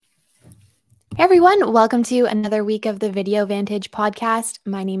Hey everyone, welcome to another week of the Video Vantage podcast.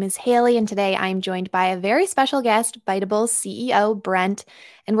 My name is Haley, and today I'm joined by a very special guest, Biteable's CEO, Brent,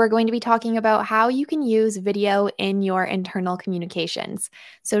 and we're going to be talking about how you can use video in your internal communications.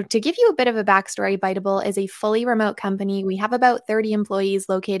 So, to give you a bit of a backstory, Biteable is a fully remote company. We have about 30 employees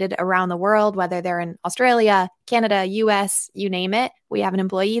located around the world, whether they're in Australia, Canada, US, you name it. We have an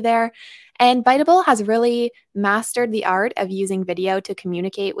employee there. And Biteable has really mastered the art of using video to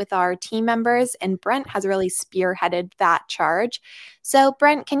communicate with our team members, and Brent has really spearheaded that charge. So,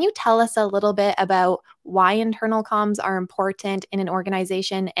 Brent, can you tell us a little bit about why internal comms are important in an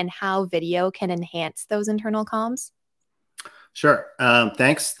organization and how video can enhance those internal comms? Sure.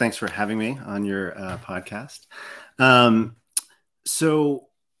 Thanks for having me on your podcast. So,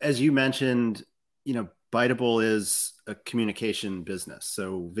 as you mentioned, Biteable is a communication business.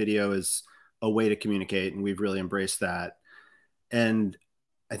 So video is a way to communicate, and we've really embraced that. And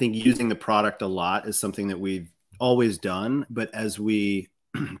I think using the product a lot is something that we've always done. But I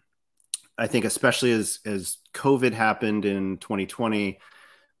think especially as COVID happened in 2020,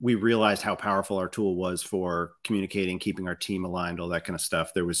 we realized how powerful our tool was for communicating, keeping our team aligned, all that kind of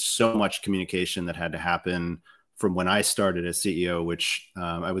stuff. There was so much communication that had to happen from when I started as CEO, which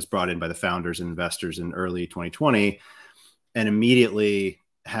I was brought in by the founders and investors in early 2020, and immediately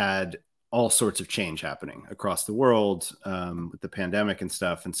had all sorts of change happening across the world with the pandemic and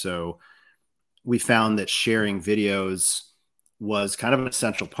stuff. And so we found that sharing videos was kind of an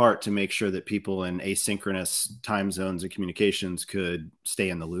essential part to make sure that people in asynchronous time zones and communications could stay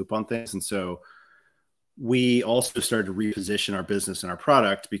in the loop on things. And so we also started to reposition our business and our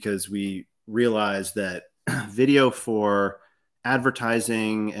product because we realized that video for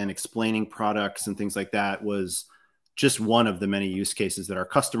advertising and explaining products and things like that was just one of the many use cases that our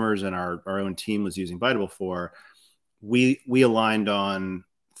customers and our own team was using Biteable for. We aligned on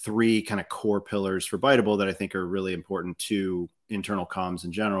three kind of core pillars for Biteable that I think are really important to internal comms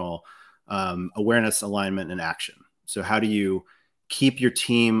in general: awareness, alignment, and action. So how do you keep your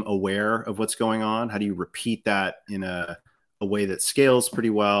team aware of what's going on? How do you repeat that in a way that scales pretty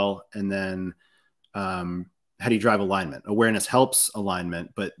well? And then how do you drive alignment? Awareness helps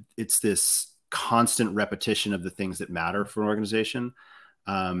alignment, but it's this constant repetition of the things that matter for an organization.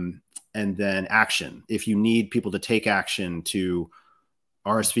 And then action. If you need people to take action, to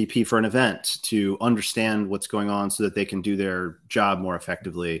RSVP for an event, to understand what's going on so that they can do their job more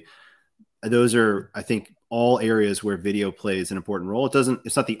effectively. Those are, I think, all areas where video plays an important role.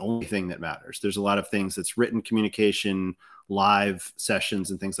 It's not the only thing that matters. There's a lot of things that's written communication, live sessions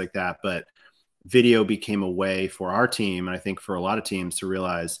and things like that. But video became a way for our team, and I think for a lot of teams, to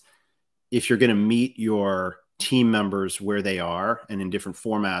realize if you're going to meet your team members where they are and in different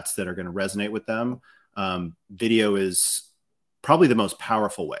formats that are going to resonate with them, video is probably the most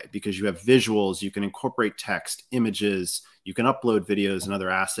powerful way because you have visuals, you can incorporate text, images, you can upload videos and other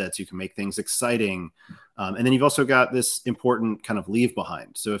assets, you can make things exciting. And then you've also got this important kind of leave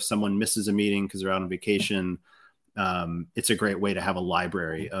behind. So if someone misses a meeting because they're out on vacation, it's a great way to have a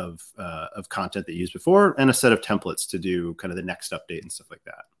library of content that you used before and a set of templates to do kind of the next update and stuff like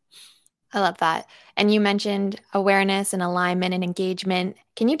that. I love that. And you mentioned awareness and alignment and engagement.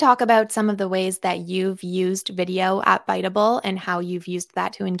 Can you talk about some of the ways that you've used video at Biteable and how you've used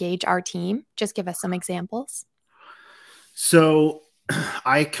that to engage our team? Just give us some examples. So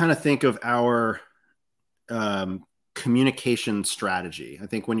I kind of think of our communication strategy. I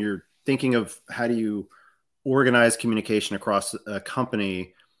think when you're thinking of how do you organize communication across a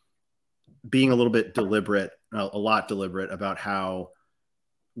company, being a little bit deliberate, a lot deliberate about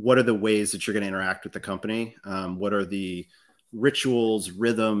what are the ways that you're going to interact with the company? What are the rituals,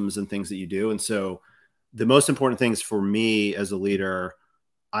 rhythms, and things that you do? And so the most important things for me as a leader,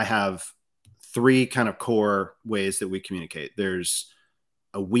 I have three kind of core ways that we communicate. There's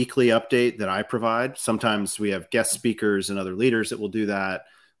a weekly update that I provide. Sometimes we have guest speakers and other leaders that will do that.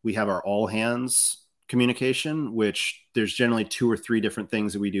 We have our all hands communication, which there's generally 2 or 3 different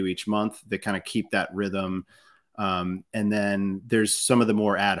things that we do each month that kind of keep that rhythm. And then there's some of the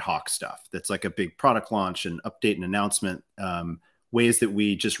more ad hoc stuff that's like a big product launch and update and announcement, ways that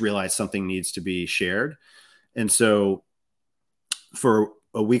we just realize something needs to be shared. And so for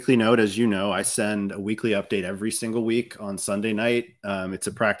a weekly note, as you know, I send a weekly update every single week on Sunday night. It's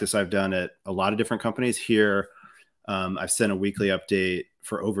a practice I've done at a lot of different companies here. I've sent a weekly update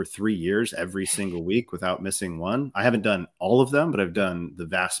for over 3 years, every single week without missing one. I haven't done all of them, but I've done the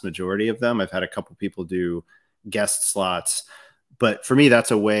vast majority of them. I've had a couple people do guest slots, but for me,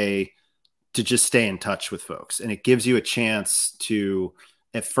 that's a way to just stay in touch with folks. And it gives you a chance to,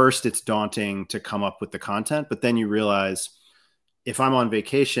 at first it's daunting to come up with the content, but then you realize if I'm on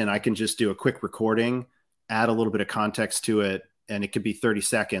vacation, I can just do a quick recording, add a little bit of context to it, and it could be 30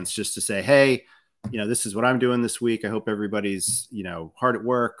 seconds just to say, hey, this is what I'm doing this week. I hope everybody's, hard at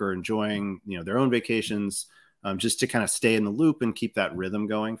work or enjoying, their own vacations, just to kind of stay in the loop and keep that rhythm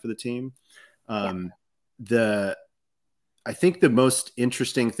going for the team. Yeah. I think the most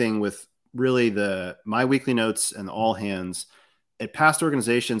interesting thing with really my weekly notes and the all hands at past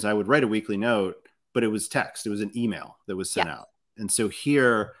organizations, I would write a weekly note, but it was text. It was an email that was Yeah. sent out. And so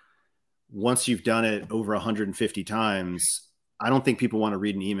here, once you've done it over 150 times, I don't think people want to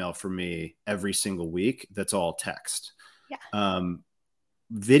read an email from me every single week. That's all text. Yeah.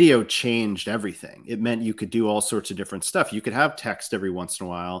 Video changed everything. It meant you could do all sorts of different stuff. You could have text every once in a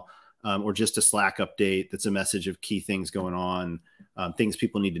while, or just a Slack update that's a message of key things going on, things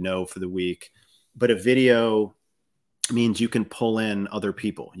people need to know for the week. But a video means you can pull in other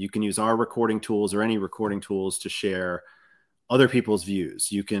people. You can use our recording tools or any recording tools to share other people's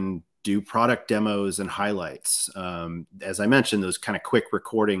views. You can do product demos and highlights. As I mentioned, those kind of quick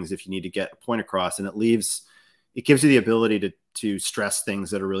recordings if you need to get a point across, and it gives you the ability to stress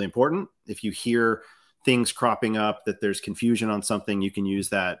things that are really important. If you hear things cropping up, that there's confusion on something, you can use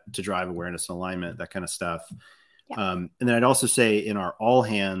that to drive awareness and alignment, that kind of stuff. Yeah. And then I'd also say in our all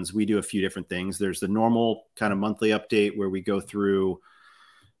hands, we do a few different things. There's the normal kind of monthly update where we go through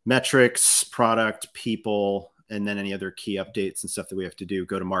metrics, product, people, and then any other key updates and stuff that we have to do,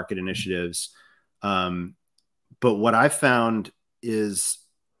 go to market initiatives. But what I found is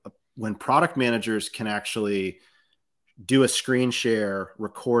when product managers can actually do a screen share,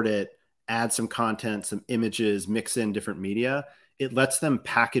 record it, add some content, some images, mix in different media, it lets them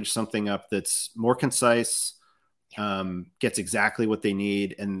package something up that's more concise, gets exactly what they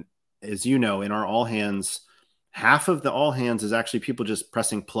need. And as you know, in our all hands, half of the all hands is actually people just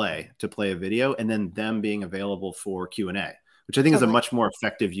pressing play to play a video and then them being available for Q&A, which I think is a Totally. much more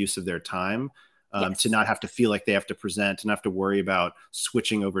effective use of their time, Yes. to not have to feel like they have to present and have to worry about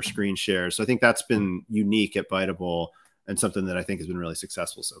switching over screen shares. So I think that's been unique at Biteable and something that I think has been really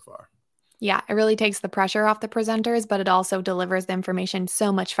successful so far. Yeah, it really takes the pressure off the presenters, but it also delivers the information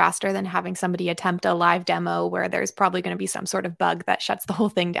so much faster than having somebody attempt a live demo where there's probably going to be some sort of bug that shuts the whole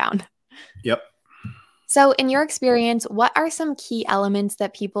thing down. Yep. So, in your experience, what are some key elements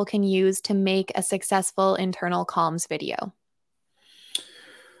that people can use to make a successful internal comms video?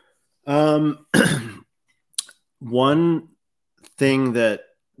 Um, One thing that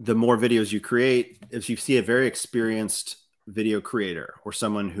the more videos you create is you see a very experienced video creator or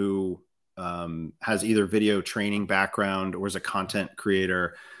someone who has either video training background or is a content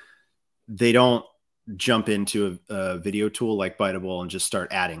creator. They don't jump into a video tool like Biteable and just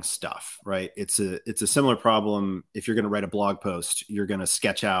start adding stuff, right? It's a similar problem. If you're going to write a blog post, you're going to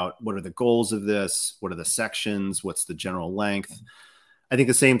sketch out what are the goals of this, what are the sections, what's the general length. I think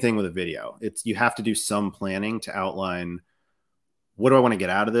the same thing with a video. You have to do some planning to outline, what do I want to get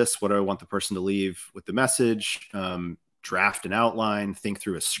out of this? What do I want the person to leave with the message? Draft an outline, think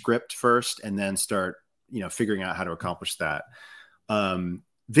through a script first, and then start, figuring out how to accomplish that.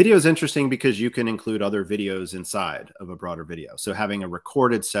 Video is interesting because you can include other videos inside of a broader video. So having a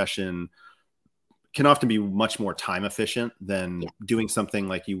recorded session can often be much more time efficient than doing something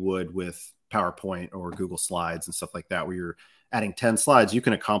like you would with PowerPoint or Google Slides and stuff like that, where you're adding 10 slides. You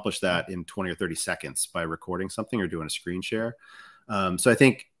can accomplish that in 20 or 30 seconds by recording something or doing a screen share. So I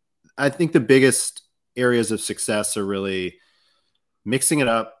think the biggest areas of success are really mixing it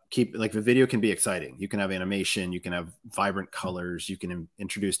up. The video can be exciting. You can have animation, you can have vibrant colors, you can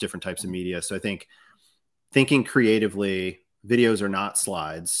introduce different types of media. So I think thinking creatively, videos are not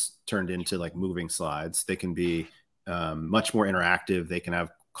slides turned into like moving slides. They can be much more interactive. They can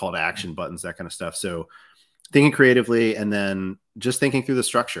have call to action buttons, that kind of stuff. So thinking creatively and then just thinking through the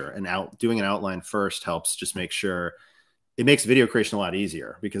structure and doing an outline first helps just make sure. It makes video creation a lot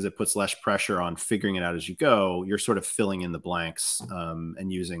easier because it puts less pressure on figuring it out as you go. You're sort of filling in the blanks,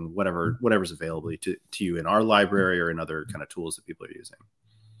 and using whatever's available to you in our library or in other kind of tools that people are using.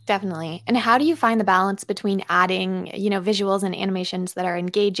 Definitely. And how do you find the balance between adding, visuals and animations that are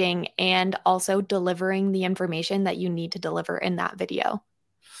engaging and also delivering the information that you need to deliver in that video?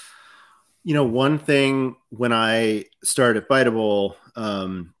 One thing when I started at Biteable,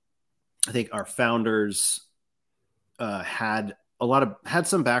 I think our founders had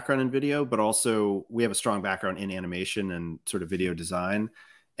some background in video, but also we have a strong background in animation and sort of video design.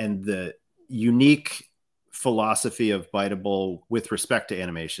 And the unique philosophy of Biteable with respect to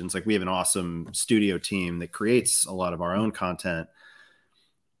animations, like we have an awesome studio team that creates a lot of our own content.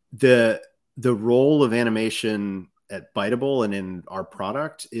 The role of animation at Biteable and in our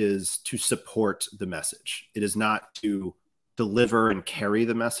product is to support the message. It is not to deliver and carry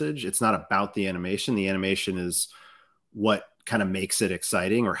the message. It's not about the animation. The animation is what kind of makes it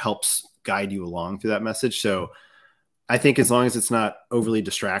exciting or helps guide you along through that message. So I think as long as it's not overly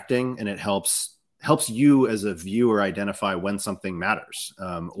distracting and it helps you as a viewer identify when something matters,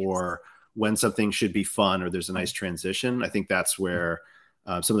 or when something should be fun or there's a nice transition, I think that's where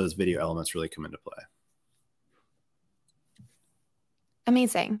some of those video elements really come into play.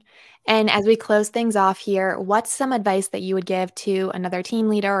 Amazing. And as we close things off here, what's some advice that you would give to another team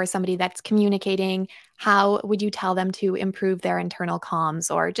leader or somebody that's communicating? How would you tell them to improve their internal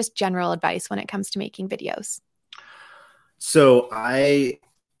comms, or just general advice when it comes to making videos? So I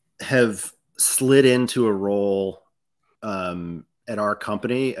have slid into a role at our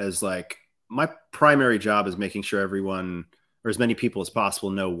company as like my primary job is making sure everyone or as many people as possible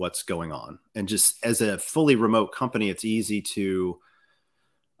know what's going on. And just as a fully remote company, it's easy to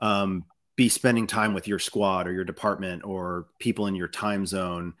be spending time with your squad or your department or people in your time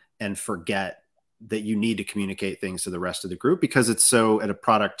zone and forget that you need to communicate things to the rest of the group, because it's so, at a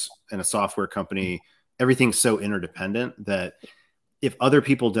product and a software company, everything's so interdependent that if other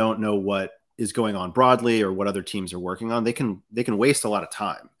people don't know what is going on broadly or what other teams are working on, they can waste a lot of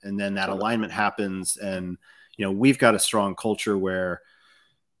time. And then that alignment happens. And, we've got a strong culture where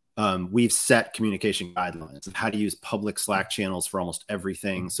we've set communication guidelines of how to use public Slack channels for almost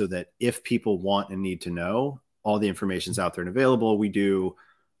everything, so that if people want and need to know, all the information's out there and available.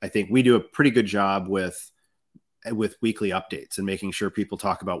 I think we do a pretty good job with weekly updates and making sure people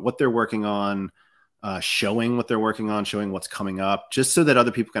talk about what they're working on, showing what they're working on, showing what's coming up, just so that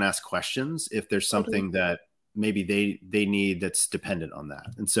other people can ask questions if there's something that maybe they need that's dependent on that.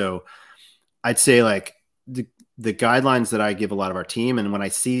 And so I'd say like the guidelines that I give a lot of our team, and when I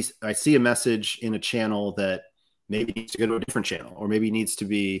see a message in a channel that maybe needs to go to a different channel, or maybe needs to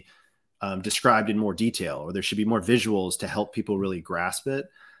be described in more detail, or there should be more visuals to help people really grasp it,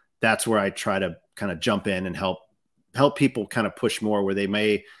 that's where I try to kind of jump in and help people kind of push more, where they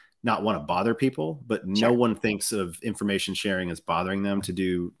may not want to bother people, but no one thinks of information sharing as bothering them to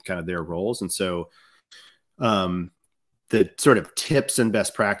do kind of their roles. And so the sort of tips and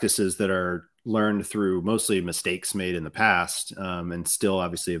best practices that are learned through mostly mistakes made in the past, and still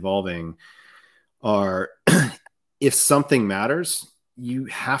obviously evolving, are if something matters, you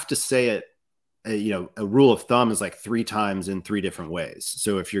have to say it. A rule of thumb is like 3 times in 3 different ways.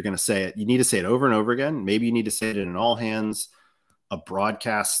 So if you're going to say it, you need to say it over and over again. Maybe you need to say it in an all hands, a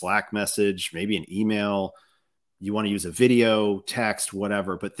broadcast Slack message, maybe an email. You want to use a video, text,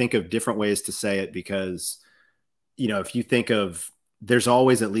 whatever, but think of different ways to say it, because, if you think of, there's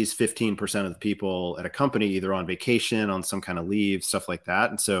always at least 15% of the people at a company either on vacation, on some kind of leave, stuff like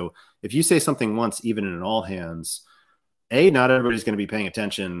that. And so if you say something once, even in an all hands, not everybody's going to be paying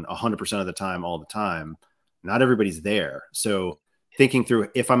attention 100% of the time, all the time. Not everybody's there. So thinking through,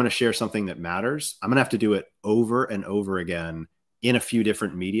 if I'm going to share something that matters, I'm going to have to do it over and over again in a few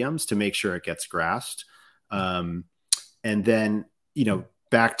different mediums to make sure it gets grasped. And then,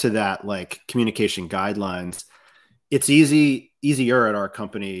 back to that, like communication guidelines, it's easier at our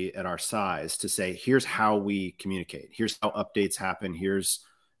company, at our size, to say, here's how we communicate. Here's how updates happen.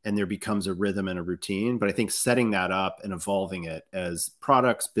 And there becomes a rhythm and a routine. But I think setting that up and evolving it as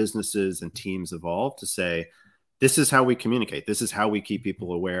products, businesses, and teams evolve to say, this is how we communicate. This is how we keep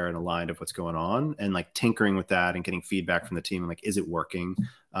people aware and aligned of what's going on, and like tinkering with that and getting feedback from the team. Like, is it working?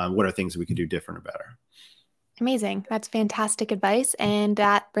 What are things we could do different or better? Amazing. That's fantastic advice. And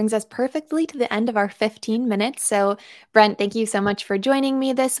that brings us perfectly to the end of our 15 minutes. So, Brent, thank you so much for joining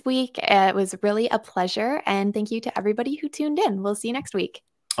me this week. It was really a pleasure. And thank you to everybody who tuned in. We'll see you next week.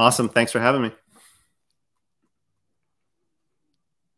 Awesome. Thanks for having me.